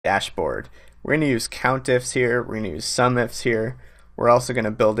dashboard. We're going to use countifs here, we're going to use sumifs here. We're also going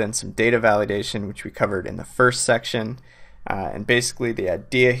to build in some data validation, which we covered in the first section. And basically the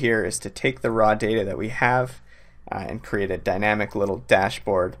idea here is to take the raw data that we have and create a dynamic little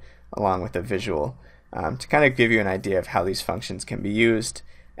dashboard along with a visual to kind of give you an idea of how these functions can be used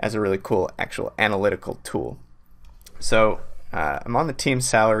as a really cool actual analytical tool. So I'm on the team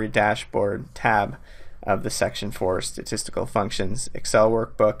salary dashboard tab of the section for statistical functions Excel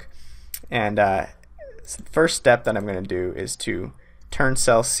workbook, and the first step that I'm going to do is to turn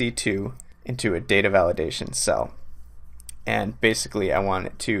cell C2 into a data validation cell. And basically I want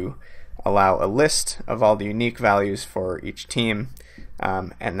it to allow a list of all the unique values for each team,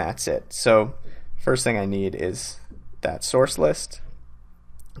 and that's it. So first thing I need is that source list.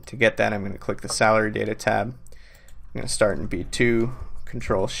 To get that, I'm going to click the salary data tab. I'm going to start in B2,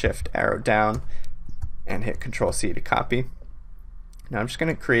 Control Shift arrow down, and hit Control C to copy. Now I'm just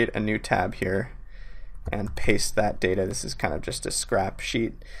going to create a new tab here and paste that data. This is kind of just a scrap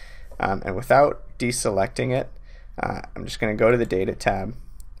sheet, and without deselecting it, I'm just going to go to the data tab,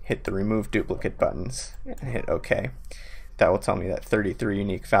 hit the remove duplicate buttons, and hit OK. That will tell me that 33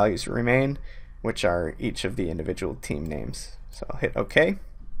 unique values remain, which are each of the individual team names. So I'll hit OK.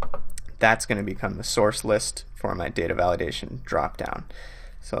 That's going to become the source list for my data validation dropdown.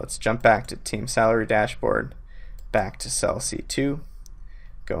 So let's jump back to team salary dashboard, back to cell C2,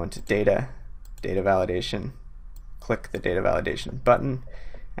 go into data validation, click the data validation button,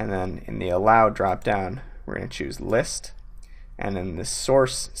 and then in the allow dropdown we're going to choose list, and in the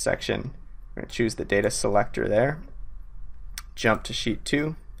source section we're going to choose the data selector there, jump to sheet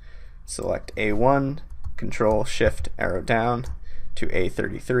 2, select A1, Control Shift arrow down to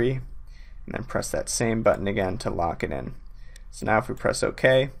A33, and then press that same button again to lock it in. So now if we press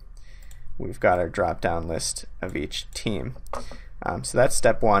OK, we've got our drop down list of each team. So that's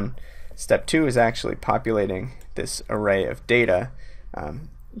step one. Step two is actually populating this array of data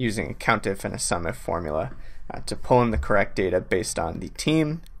using a countif and a sumif formula to pull in the correct data based on the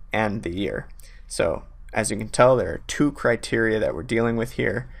team and the year. So as you can tell, there are two criteria that we're dealing with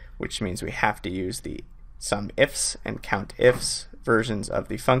here, which means we have to use the sumifs and countifs versions of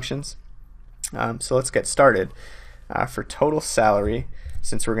the functions. So let's get started. For total salary,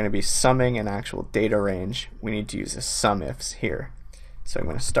 since we're going to be summing an actual data range, we need to use the sumifs here. So I'm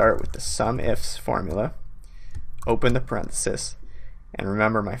going to start with the sumifs formula, open the parenthesis, and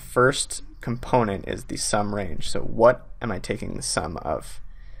remember my first component is the sum range. So what am I taking the sum of?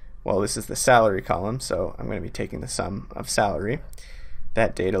 Well, this is the salary column, so I'm going to be taking the sum of salary.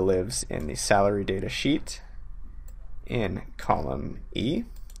 That data lives in the salary data sheet in column E.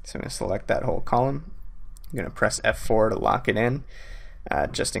 So I'm going to select that whole column. I'm going to press F4 to lock it in,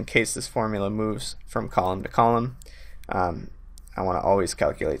 just in case this formula moves from column to column. I want to always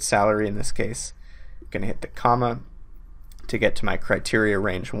calculate salary in this case. I'm going to hit the comma to get to my criteria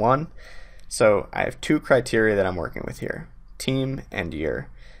range 1. So I have two criteria that I'm working with here, team and year.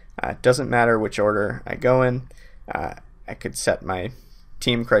 It doesn't matter which order I go in. I could set my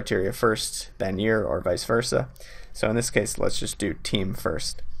team criteria first, then year, or vice versa. So in this case, let's just do team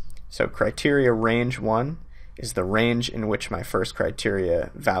first. So criteria range 1 is the range in which my first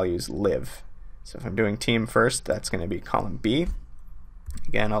criteria values live. So if I'm doing team first, that's going to be column B.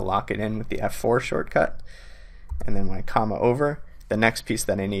 Again, I'll lock it in with the F4 shortcut. And then when I comma over, the next piece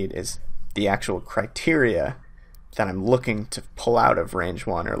that I need is the actual criteria that I'm looking to pull out of range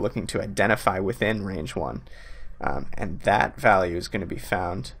 1 or looking to identify within range 1. And that value is going to be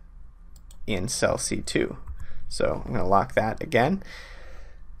found in cell C2. So I'm going to lock that again.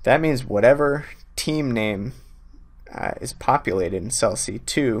 That means whatever team name is populated in cell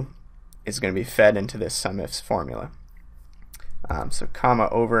C2 is going to be fed into this sumifs formula. So comma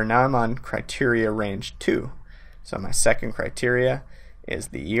over, now I'm on criteria range 2. So my second criteria is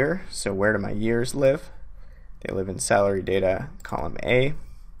the year. So where do my years live? They live in salary data column A.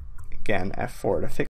 Again, F4 to fix